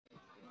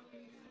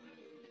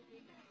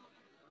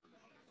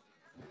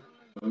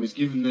I was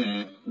given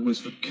there was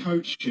for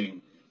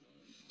coaching,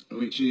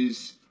 which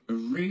is a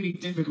really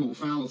difficult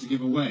foul to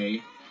give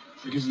away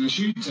because in a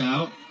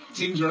shootout,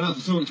 teams are allowed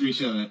to talk to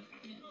each other.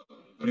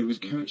 But it was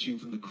coaching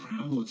from the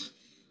crowd.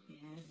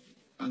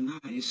 And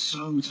that is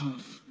so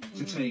tough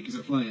to take as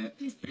a player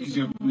because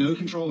you have no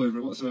control over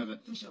it whatsoever.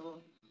 For sure.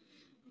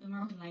 The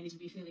Moroccan ladies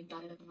would be feeling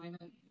gutted at the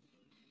moment.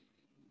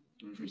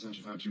 Referee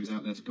Sasha Factory was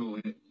out there to call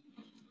it.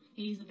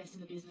 He's the best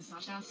in the business,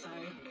 Sasha, so...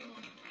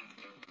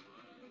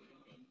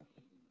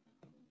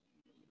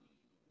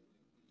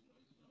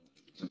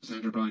 So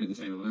Sandra Bryan at the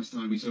table. Last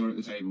time we saw her at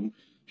the table,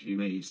 she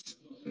made,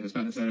 as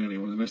Ben said earlier,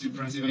 one of the most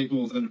impressive 8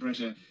 balls under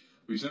pressure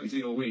we've certainly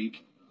seen all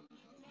week.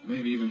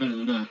 Maybe even better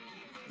than that.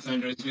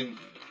 Sandra has been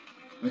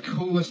the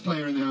coolest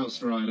player in the house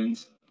for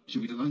Ireland.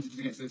 She'll be delighted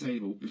to get to the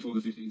table before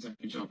the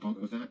 15-second shot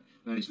clock of that.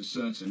 That is for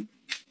certain.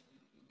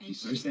 She's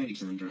so steady,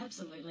 Sandra.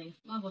 Absolutely.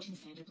 Love watching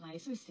Sandra play.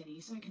 So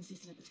steady, so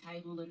consistent at the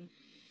table, and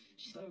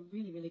she's got a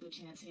really, really good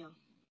chance here.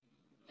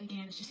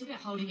 Again, it's just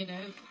about holding your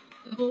nerve.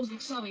 The balls look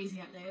so easy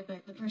out there,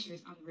 but the pressure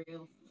is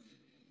unreal.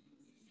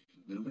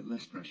 A little bit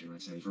less pressure,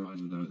 I'd say, for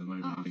Ireland, though, at the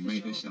moment, having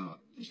made this start.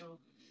 For sure.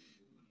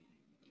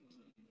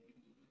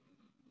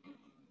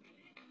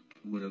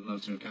 Would have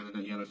loved to have cannoned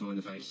that yellow fly in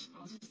the face.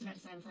 I was just about to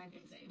say the same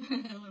thing,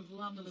 Steve. I would have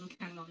loved a little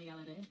cannon on the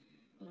yellow there.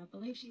 But I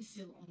believe she's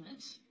still on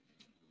it.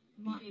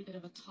 Might be a bit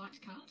of a tight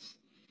cut.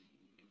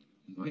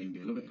 Might even be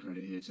a little bit of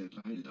credit here to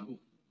playing the double.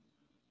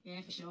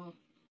 Yeah, for sure.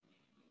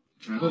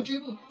 Treble. Oh,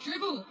 dribble.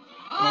 Dribble.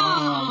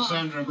 Oh,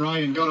 Sandra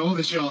Bryan got all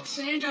the shots.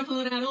 Sandra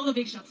pulled out all the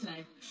big shots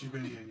today.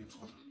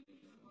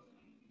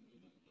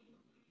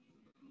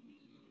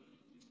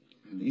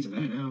 And these are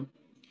there now.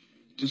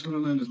 Just got to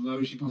land as low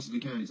as she possibly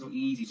can. It's not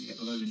easy to get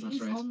below this last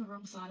She's red. on the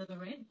wrong side of the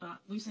red, but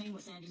we've seen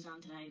what Sandra's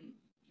done today.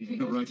 You're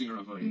not writing her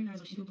up, are Who you? knows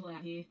what she can pull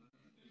out here?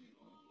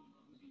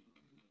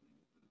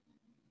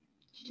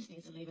 She just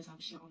needs to leave us up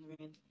a shot on the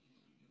red.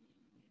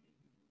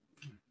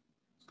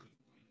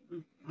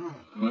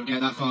 Won't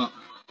get that far.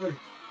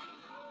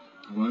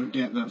 Won't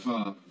get that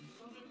far.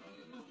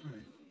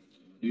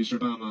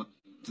 Yusra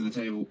to the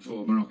table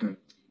for Morocco.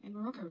 And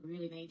Morocco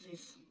really needs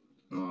this.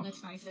 Oh. Let's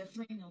face it,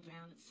 3-0 down.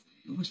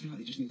 I almost feel like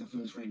they just need that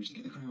first frame just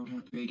to get the crowd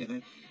happy,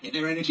 get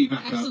their energy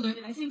back up.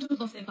 Absolutely, they seem to have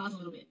lost their buzz a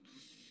little bit.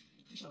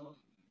 For sure.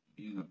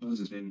 Yeah, that buzz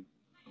has been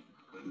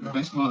the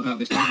best part about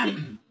this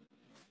tournament.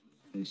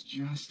 It's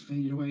just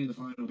faded away in the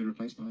final, been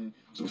replaced by a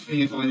sort of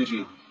fearful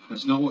energy.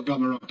 That's not what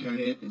got Morocco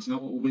here. It's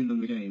not what will win them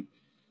the game.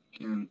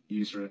 Can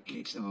Yusra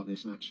kickstart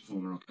this match for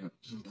Morocco?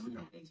 She's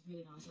done things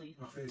really nicely.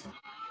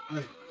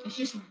 It's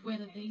just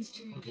whether these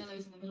two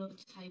yellows in the middle of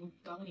the table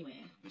go anywhere.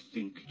 I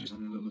think, just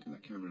having a little look at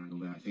that camera angle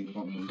there, I think the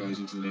bottom one goes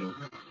into the middle.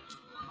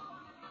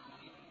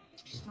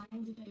 She's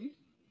playing as if they do.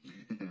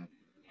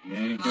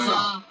 Yeah,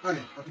 go.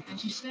 And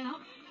she's set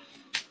up.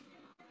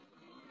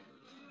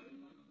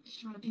 She's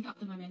trying to pick up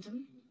the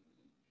momentum.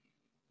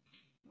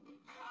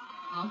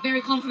 Oh,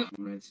 very confident.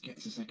 Reds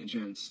gets a second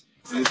chance.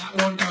 And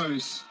that one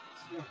goes.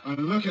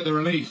 And look at the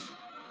relief.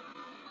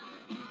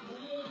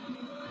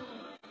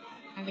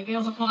 And the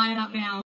girls are fired up now.